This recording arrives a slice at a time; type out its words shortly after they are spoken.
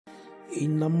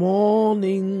In the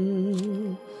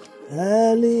morning,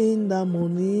 early in the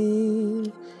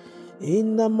morning,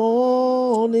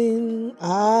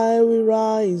 I will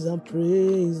rise and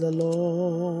praise the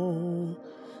Lord.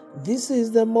 This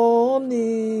is the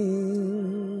morning,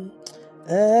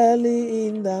 early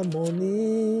in the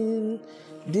morning.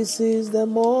 This is the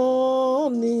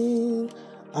morning,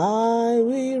 I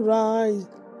will rise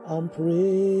and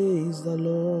praise the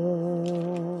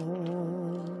Lord.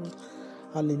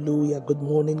 Hallelujah. Good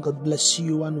morning. God bless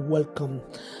you and welcome.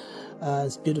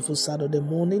 It's beautiful Saturday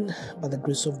morning. By the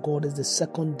grace of God, it's the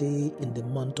second day in the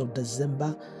month of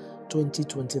December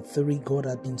 2023. God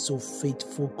has been so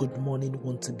faithful. Good morning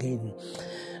once again.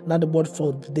 Now the word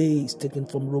for today is taken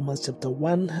from Romans chapter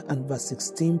 1 and verse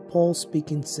 16. Paul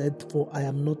speaking said, "For I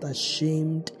am not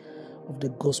ashamed of the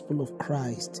gospel of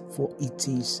Christ, for it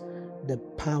is the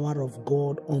power of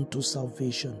God unto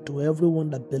salvation to everyone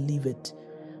that believeth,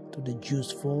 to the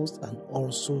Jews first and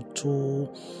also to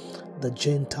the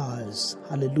Gentiles."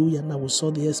 Hallelujah. Now we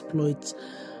saw the exploits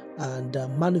and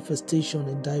manifestation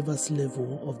in diverse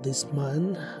level of this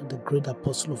man, the great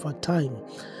apostle of our time.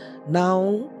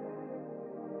 Now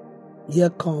here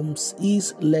comes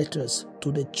his letters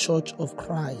to the church of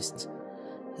Christ.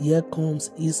 Here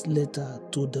comes his letter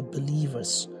to the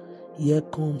believers. Here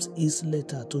comes his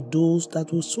letter to those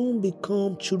that will soon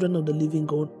become children of the living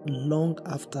God long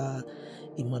after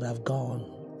he might have gone.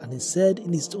 And he said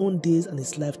in his own days and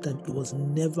his lifetime, he was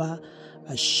never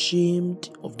ashamed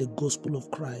of the gospel of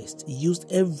Christ. He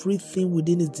used everything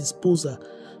within his disposal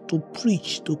to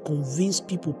preach, to convince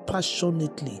people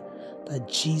passionately that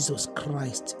Jesus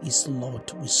Christ is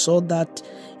Lord. We saw that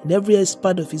in every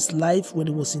aspect of his life. When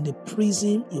he was in the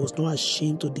prison, he was not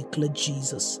ashamed to declare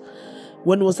Jesus.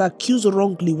 When he was accused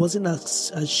wrongly, he wasn't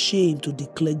ashamed to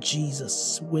declare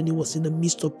Jesus. When he was in the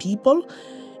midst of people,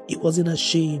 he wasn't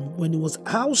ashamed. When he was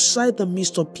outside the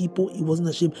midst of people, he wasn't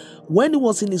ashamed. When he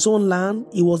was in his own land,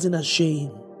 he wasn't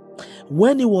ashamed.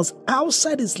 When he was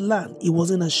outside his land, he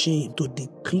wasn't ashamed to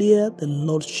declare the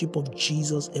lordship of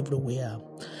Jesus everywhere.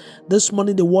 This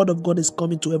morning, the word of God is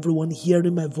coming to everyone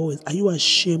hearing my voice. Are you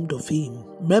ashamed of him?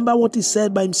 Remember what he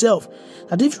said by himself,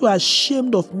 that if you are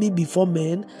ashamed of me before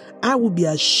men, I will be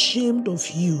ashamed of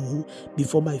you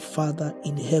before my Father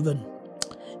in heaven.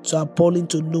 It's so appalling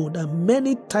to know that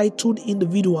many titled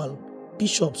individuals,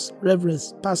 bishops,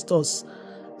 reverends, pastors,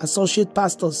 associate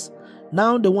pastors,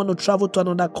 now they want to travel to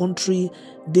another country.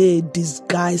 They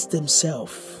disguise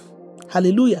themselves.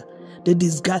 Hallelujah. They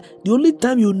disguise. The only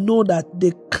time you know that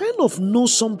they kind of know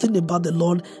something about the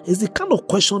Lord is the kind of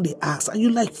question they ask. And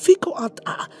you figure out,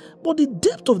 but the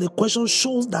depth of the question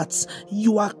shows that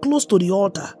you are close to the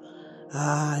altar.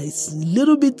 It's a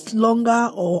little bit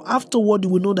longer, or afterward you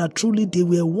will know that truly they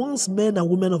were once men and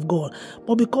women of God,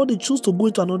 but because they choose to go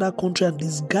into another country and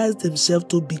disguise themselves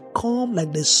to become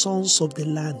like the sons of the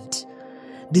land,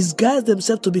 disguise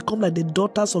themselves to become like the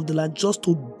daughters of the land, just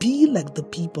to be like the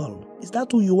people. Is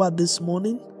that who you are this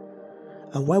morning?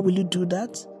 And why will you do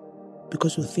that?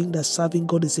 Because you think that serving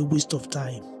God is a waste of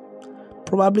time.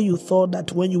 Probably you thought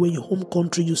that when you were in your home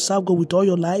country, you served God with all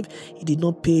your life, He did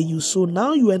not pay you. So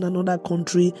now you are in another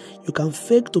country, you can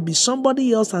fake to be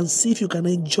somebody else and see if you can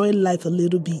enjoy life a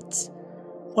little bit.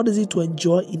 What is it to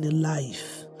enjoy in a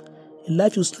life? In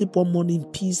life, you sleep one morning in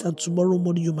peace and tomorrow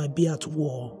morning you might be at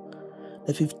war.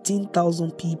 The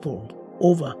 15,000 people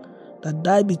over that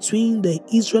died between the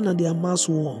Israel and the Hamas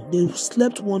war, they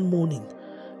slept one morning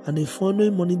and the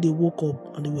following morning they woke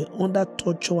up and they were under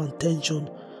torture and tension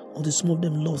until some of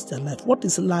them lost their life. What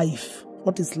is life?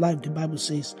 What is life? The Bible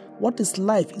says, what is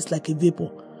life? It's like a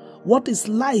vapor. What is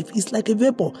life? It's like a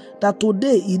vapor that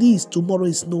today it is, tomorrow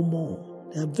is no more.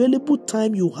 The available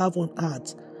time you have on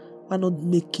earth, why not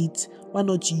make it? Why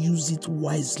not use it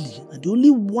wisely? And the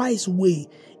only wise way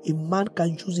a man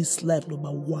can use his life,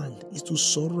 number one, is to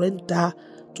surrender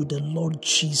to the Lord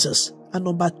Jesus. And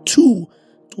number two,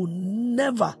 to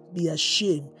never be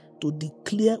ashamed to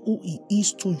declare who He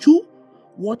is to you,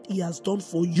 what He has done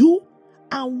for you,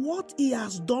 and what He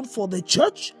has done for the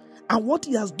church, and what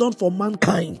He has done for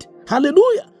mankind.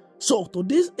 Hallelujah. So to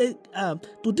this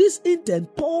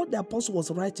intent, Paul the apostle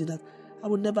was writing that I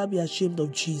will never be ashamed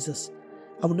of Jesus.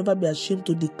 I will never be ashamed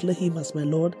to declare Him as my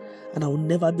Lord, and I will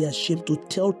never be ashamed to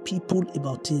tell people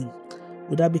about Him.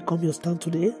 Would that become your stand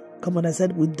today? Come on, I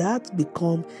said, would that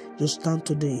become your stand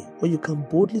today? Where you can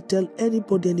boldly tell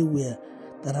anybody anywhere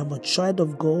that I'm a child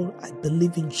of God, I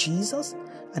believe in Jesus,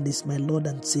 and He's my Lord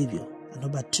and Savior. And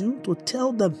number two, to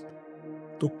tell them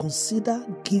to consider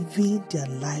giving their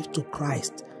life to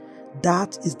Christ.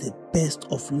 That is the best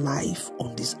of life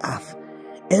on this earth.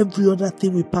 Every other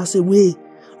thing will pass away.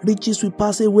 Riches will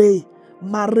pass away.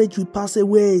 Marriage will pass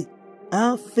away.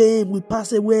 Our fame will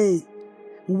pass away.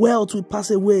 Wealth will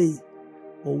pass away.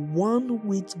 But one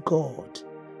with God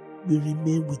will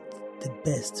remain with the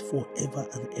best forever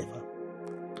and ever.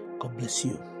 God bless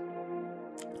you.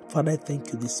 Father, I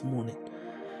thank you this morning.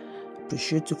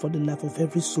 Appreciate you for the life of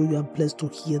every soul you are blessed to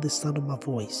hear the sound of my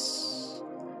voice.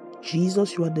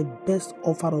 Jesus, you are the best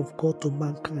offer of God to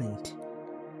mankind.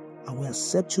 And we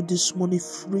accept you this morning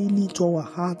freely into our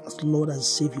heart as Lord and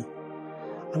Savior.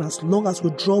 And as long as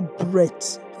we draw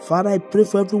breath, Father, I pray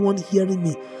for everyone hearing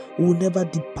me who will never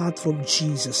depart from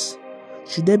Jesus.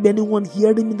 Should there be anyone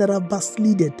hearing me that have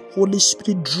backslided, Holy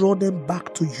Spirit, draw them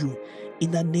back to you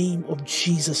in the name of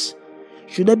Jesus.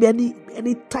 Should there be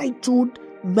any titled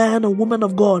man or woman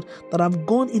of God that have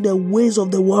gone in the ways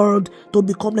of the world to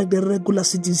become like the regular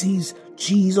citizens,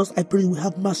 Jesus, I pray you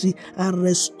have mercy and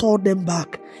restore them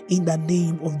back in the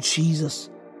name of Jesus.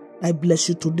 I bless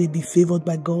you today. Be favored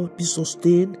by God, be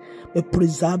sustained, be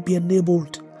preserved, be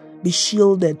enabled, be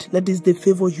shielded. Let this day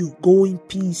favor you. Go in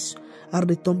peace and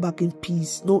return back in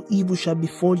peace. No evil shall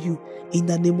befall you in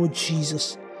the name of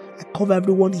Jesus. I cover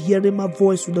everyone hearing my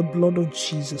voice with the blood of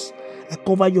Jesus. I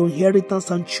cover your inheritance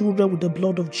and children with the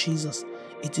blood of Jesus.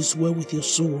 It is well with your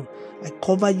soul. I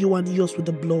cover you and yours with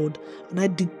the blood. And I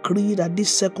decree that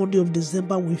this second day of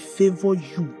December will favor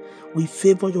you. We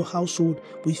favor your household.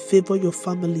 We favor your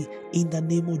family in the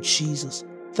name of Jesus.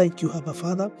 Thank you, Abba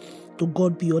Father. To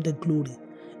God be all the glory.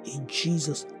 In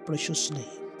Jesus' precious name.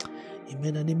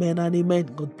 Amen and amen and amen.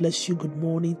 God bless you. Good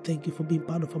morning. Thank you for being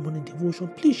part of our morning devotion.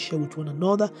 Please share with one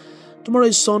another. Tomorrow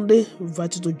is Sunday. We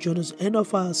invite you to join us at the end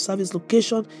of our service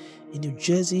location in New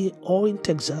Jersey or in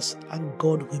Texas. And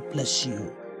God will bless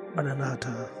you.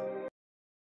 Maranatha.